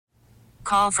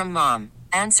Call from mom.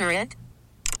 Answer it.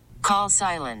 Call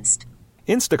silenced.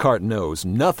 Instacart knows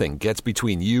nothing gets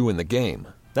between you and the game.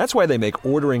 That's why they make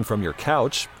ordering from your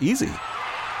couch easy.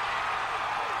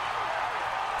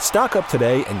 Stock up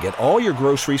today and get all your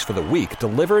groceries for the week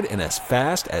delivered in as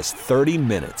fast as 30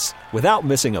 minutes without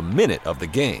missing a minute of the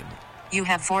game. You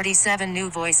have 47 new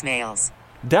voicemails.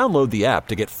 Download the app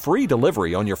to get free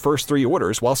delivery on your first 3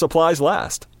 orders while supplies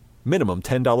last. Minimum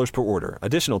 $10 per order.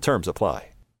 Additional terms apply.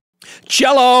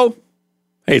 Cello!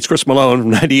 Hey, it's Chris Malone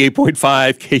from 98.5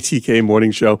 KTK Morning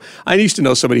Show. I used to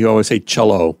know somebody who always said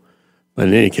cello. But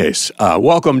in any case,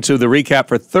 welcome to the recap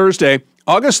for Thursday,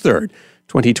 August 3rd,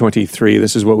 2023.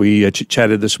 This is what we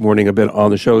chatted this morning a bit on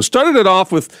the show. Started it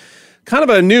off with kind of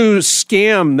a new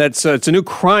scam that's it's a new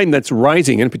crime that's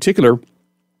rising. In particular,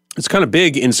 it's kind of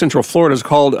big in Central Florida. It's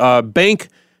called Bank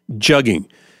Jugging.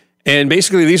 And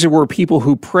basically, these are where people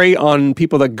who prey on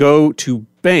people that go to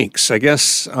banks. I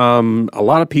guess a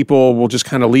lot of people will just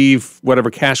kind of leave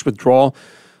whatever cash withdrawal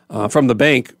from the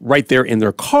bank right there in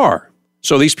their car.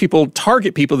 So these people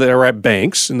target people that are at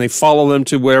banks, and they follow them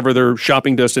to wherever their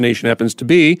shopping destination happens to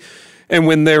be. And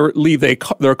when they leave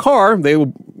their car, they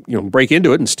will break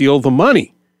into it and steal the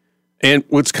money. And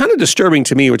what's kind of disturbing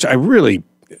to me, which I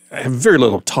have very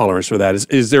little tolerance for that,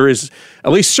 is there is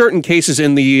at least certain cases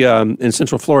in the in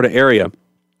Central Florida area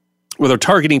where they're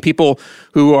targeting people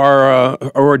who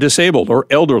are disabled or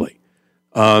elderly,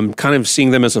 kind of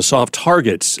seeing them as a soft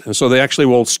targets. And so they actually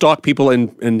will stalk people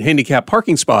in handicapped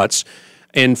parking spots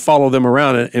and follow them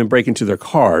around and break into their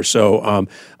car. So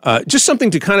just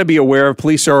something to kind of be aware of.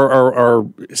 Police are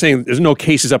saying there's no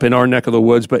cases up in our neck of the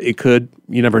woods, but it could.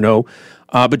 You never know.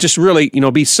 But just really,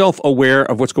 be self-aware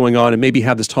of what's going on and maybe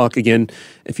have this talk again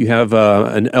if you have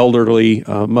an elderly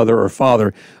mother or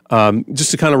father,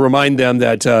 just to kind of remind them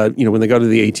that, when they go to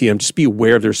the ATM, just be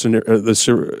aware of their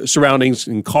surroundings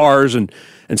and cars and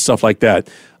stuff like that.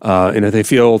 And if they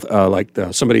feel like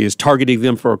somebody is targeting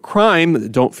them for a crime,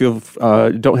 don't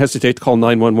hesitate to call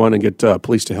 911 and get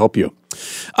police to help you.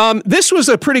 This was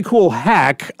a pretty cool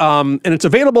hack, and it's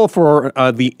available for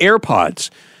the AirPods.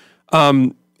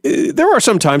 There are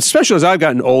some times, especially as I've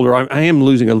gotten older, I am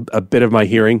losing a bit of my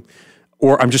hearing,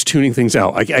 or I'm just tuning things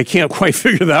out. I can't quite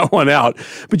figure that one out.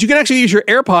 But you can actually use your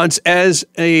AirPods as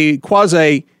a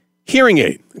quasi-hearing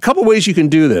aid. A couple ways you can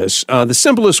do this. The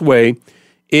simplest way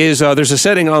is there's a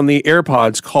setting on the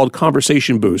AirPods called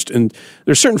Conversation Boost. And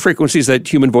there's certain frequencies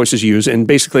that human voices use, and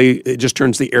basically it just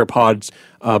turns the AirPods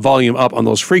volume up on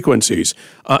those frequencies,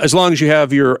 as long as you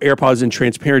have your AirPods in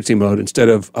transparency mode instead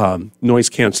of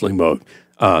noise-canceling mode.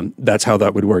 That's how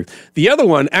that would work. The other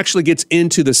one actually gets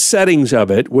into the settings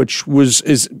of it, which was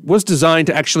designed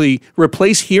to actually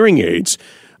replace hearing aids,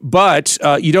 but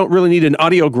you don't really need an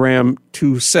audiogram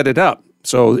to set it up.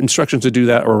 So instructions to do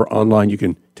that are online. You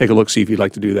can take a look, see if you'd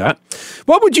like to do that.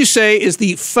 What would you say is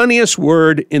the funniest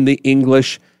word in the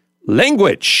English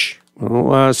language?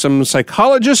 Well, some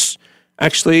psychologists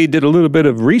actually did a little bit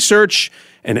of research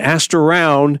and asked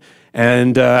around.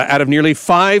 And out of nearly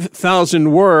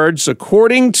 5,000 words,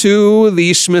 according to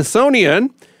the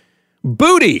Smithsonian,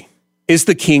 booty is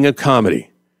the king of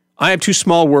comedy. I have two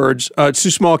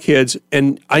small kids,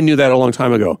 and I knew that a long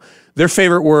time ago. Their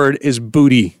favorite word is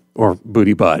booty or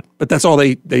booty butt, but that's all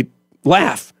they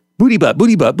laugh. Booty butt,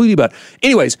 booty butt, booty butt.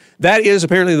 Anyways, that is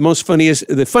apparently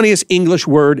the funniest English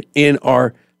word in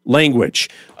our language.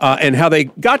 And how they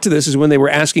got to this is when they were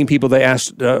asking people, they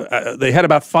had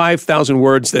about 5,000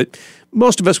 words that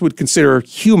most of us would consider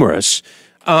humorous.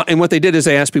 And what they did is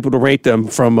they asked people to rate them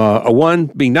from a 1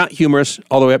 being not humorous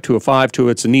all the way up to a 5 to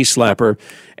it's a knee slapper.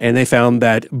 And they found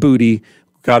that booty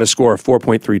got a score of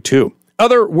 4.32.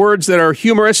 Other words that are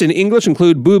humorous in English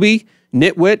include booby,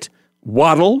 nitwit,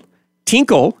 waddle,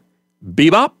 tinkle,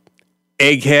 bebop,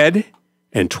 egghead,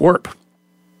 and twerp.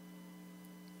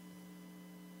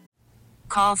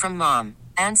 Call from mom.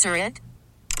 Answer it.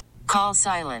 Call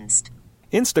silenced.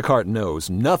 Instacart knows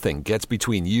nothing gets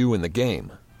between you and the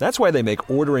game. That's why they make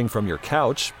ordering from your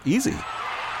couch easy.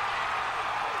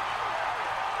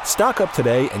 Stock up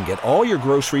today and get all your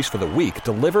groceries for the week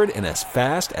delivered in as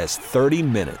fast as 30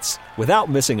 minutes without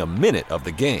missing a minute of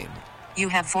the game. You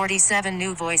have 47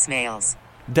 new voicemails.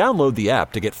 Download the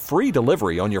app to get free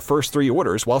delivery on your first 3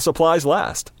 orders while supplies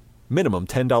last. Minimum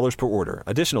 $10 per order.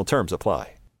 Additional terms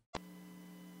apply.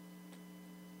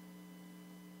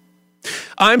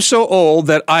 I'm so old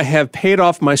that I have paid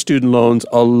off my student loans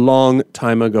a long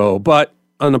time ago. But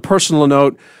on a personal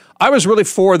note, I was really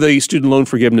for the student loan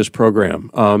forgiveness program.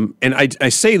 And I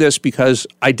say this because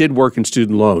I did work in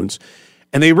student loans.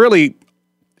 And they really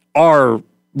are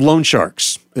loan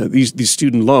sharks, these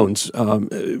student loans.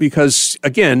 Because,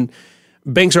 again,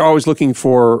 banks are always looking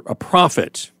for a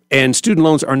profit, and student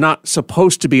loans are not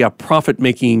supposed to be a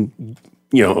profit-making,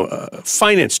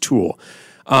 finance tool.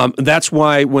 That's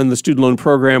why when the student loan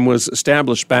program was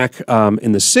established back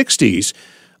in the 60s,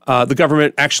 the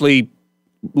government actually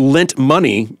lent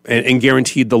money and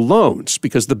guaranteed the loans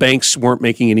because the banks weren't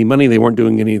making any money. They weren't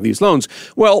doing any of these loans.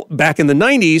 Well, back in the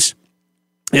 90s,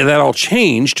 that all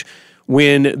changed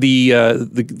when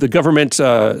the government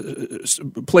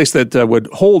place that would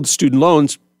hold student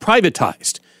loans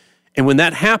privatized. And when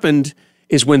that happened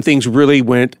is when things really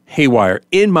went haywire,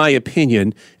 in my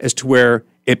opinion, as to where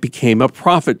it became a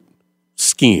profit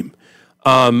scheme.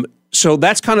 So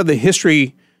that's kind of the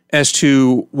history as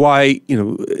to why,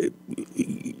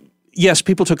 yes,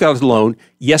 people took out a loan.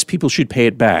 Yes, people should pay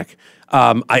it back.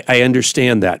 I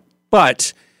understand that.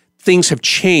 But things have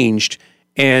changed,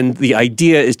 and the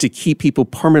idea is to keep people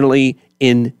permanently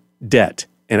in debt.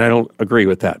 And I don't agree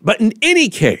with that. But in any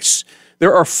case,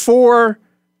 there are 4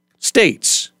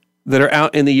 states that are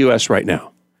out in the U.S. right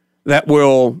now that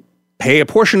will pay a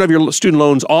portion of your student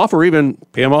loans off or even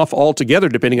pay them off altogether,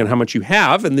 depending on how much you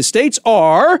have. And the states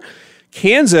are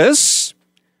Kansas,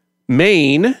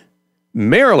 Maine,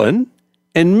 Maryland,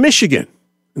 and Michigan.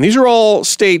 And these are all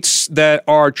states that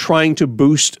are trying to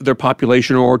boost their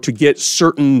population or to get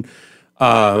certain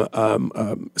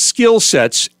skill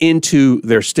sets into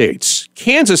their states.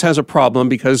 Kansas has a problem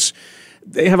because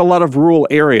they have a lot of rural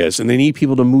areas and they need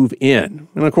people to move in.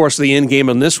 And of course, the end game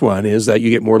on this one is that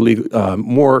you get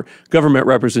more government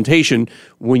representation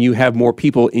when you have more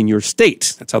people in your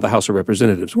state. That's how the House of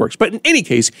Representatives works. But in any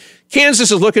case,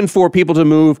 Kansas is looking for people to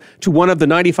move to one of the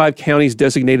 95 counties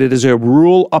designated as a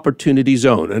rural opportunity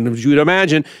zone. And as you would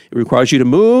imagine, it requires you to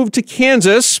move to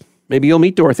Kansas. Maybe you'll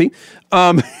meet Dorothy.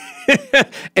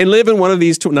 And live in one of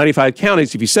these 95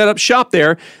 counties. If you set up shop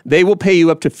there, they will pay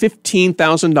you up to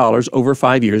 $15,000 over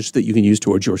 5 years that you can use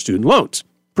towards your student loans.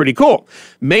 Pretty cool.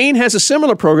 Maine has a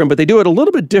similar program, but they do it a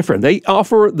little bit different. They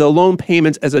offer the loan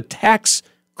payments as a tax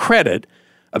credit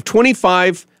of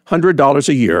 $2,500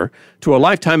 a year to a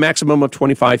lifetime maximum of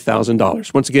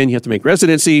 $25,000. Once again, you have to make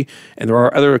residency, and there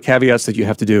are other caveats that you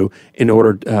have to do in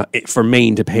order for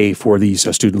Maine to pay for these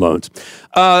student loans.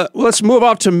 Let's move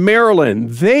off to Maryland.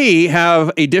 They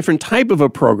have a different type of a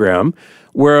program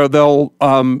where they'll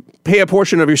pay a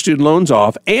portion of your student loans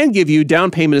off and give you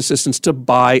down payment assistance to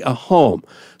buy a home.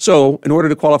 So in order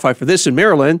to qualify for this in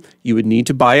Maryland, you would need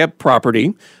to buy a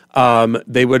property.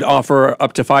 They would offer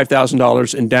up to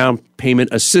 $5,000 in down payment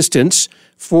assistance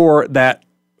for that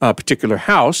particular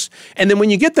house. And then when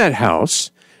you get that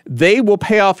house, they will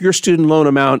pay off your student loan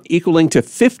amount equaling to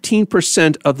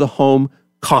 15% of the home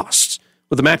costs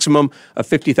with a maximum of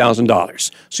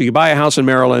 $50,000. So you buy a house in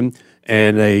Maryland,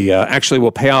 and they actually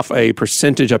will pay off a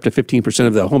percentage up to 15%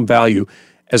 of the home value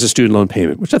as a student loan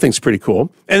payment, which I think is pretty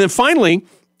cool. And then finally,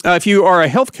 if you are a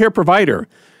healthcare provider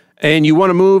and you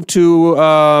want to move to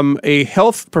a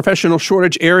health professional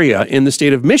shortage area in the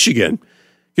state of Michigan,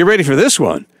 get ready for this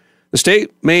one. The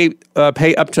state may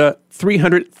pay up to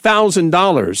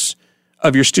 $300,000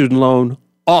 of your student loan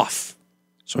off.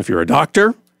 So if you're a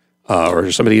doctor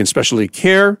or somebody in specialty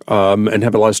care and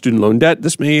have a lot of student loan debt,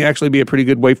 this may actually be a pretty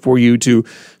good way for you to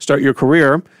start your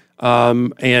career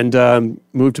and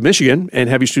move to Michigan and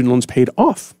have your student loans paid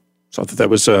off. So I thought that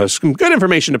was some good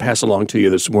information to pass along to you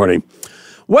this morning.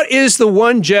 What is the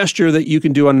one gesture that you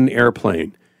can do on an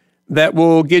airplane that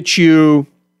will get you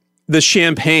the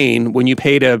champagne when you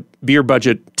paid a beer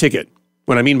budget ticket?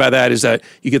 What I mean by that is that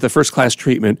you get the first class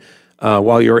treatment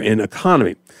while you're in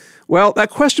economy. Well, that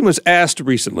question was asked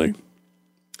recently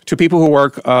to people who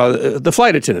work, the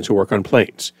flight attendants who work on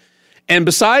planes. And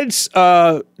besides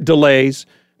delays,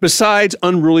 besides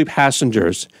unruly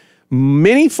passengers,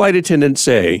 many flight attendants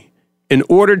say in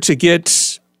order to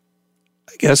get,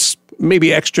 I guess,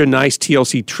 maybe extra nice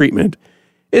TLC treatment,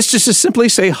 it's just to simply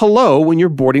say hello when you're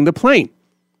boarding the plane.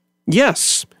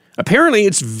 Yes, apparently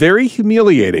it's very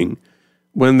humiliating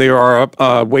when they are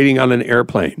waiting on an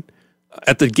airplane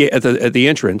at the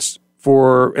entrance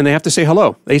and they have to say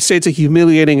hello. They say it's a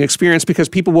humiliating experience because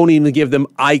people won't even give them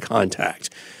eye contact.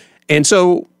 And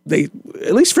so they,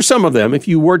 at least for some of them, if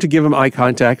you were to give them eye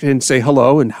contact and say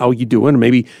hello and how you doing, and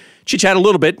maybe chit-chat a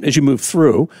little bit as you move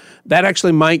through, that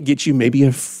actually might get you maybe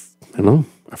a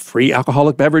free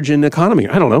alcoholic beverage in economy.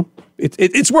 I don't know.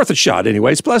 It's worth a shot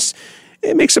anyways. Plus,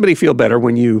 it makes somebody feel better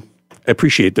when you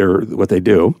appreciate what they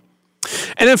do.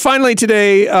 And then finally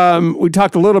today, we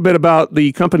talked a little bit about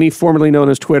the company formerly known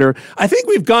as Twitter. I think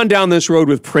we've gone down this road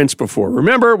with Prince before.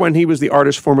 Remember when he was the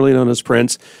artist formerly known as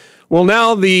Prince? Well,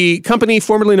 now the company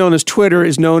formerly known as Twitter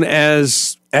is known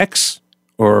as X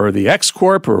or the X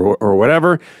Corp or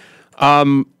whatever.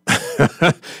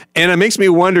 And it makes me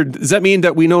wonder, does that mean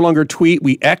that we no longer tweet,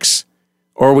 we X?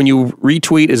 Or when you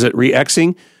retweet, is it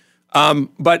re-Xing?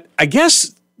 But I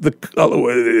guess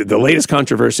the latest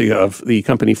controversy of the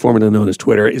company formerly known as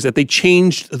Twitter is that they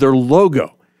changed their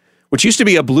logo, which used to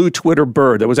be a blue Twitter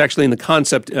bird that was actually in the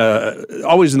concept,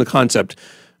 always in the concept,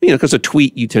 because a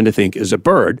tweet you tend to think is a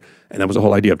bird, and that was the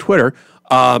whole idea of Twitter.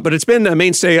 But it's been a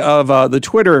mainstay of the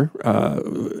Twitter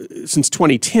since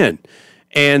 2010.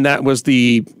 And that was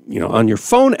the, on your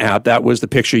phone app, that was the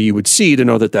picture you would see to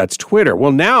know that that's Twitter.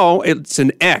 Well, now it's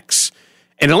an X.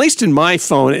 And at least in my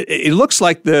phone, it looks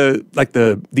like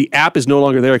the app is no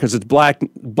longer there because it's black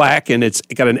and it's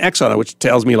got an X on it, which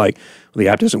tells me the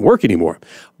app doesn't work anymore.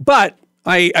 But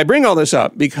I bring all this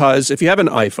up because if you have an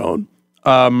iPhone,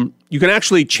 you can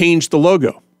actually change the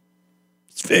logo.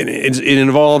 It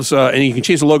involves, and you can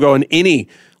change the logo on any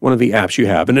one of the apps you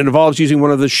have. And it involves using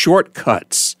one of the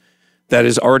shortcuts that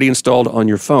is already installed on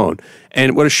your phone.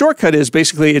 And what a shortcut is,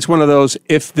 basically, it's one of those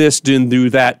if this, didn't do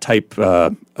that type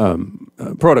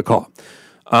protocol.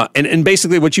 And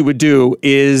basically what you would do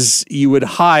is you would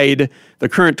hide the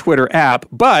current Twitter app,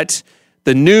 but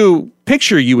the new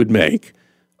picture you would make,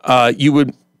 you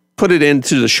would put it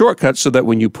into the shortcut so that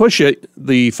when you push it,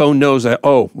 the phone knows that,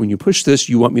 when you push this,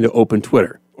 you want me to open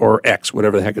Twitter or X,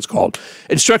 whatever the heck it's called.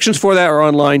 Instructions for that are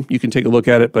online. You can take a look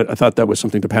at it, but I thought that was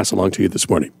something to pass along to you this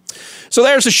morning. So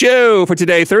there's the show for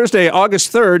today, Thursday,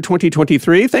 August 3rd,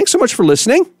 2023. Thanks so much for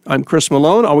listening. I'm Chris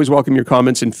Malone. Always welcome your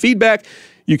comments and feedback.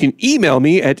 You can email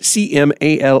me at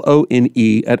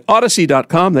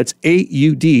cmalone@odyssey.com. That's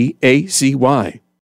AUDACY.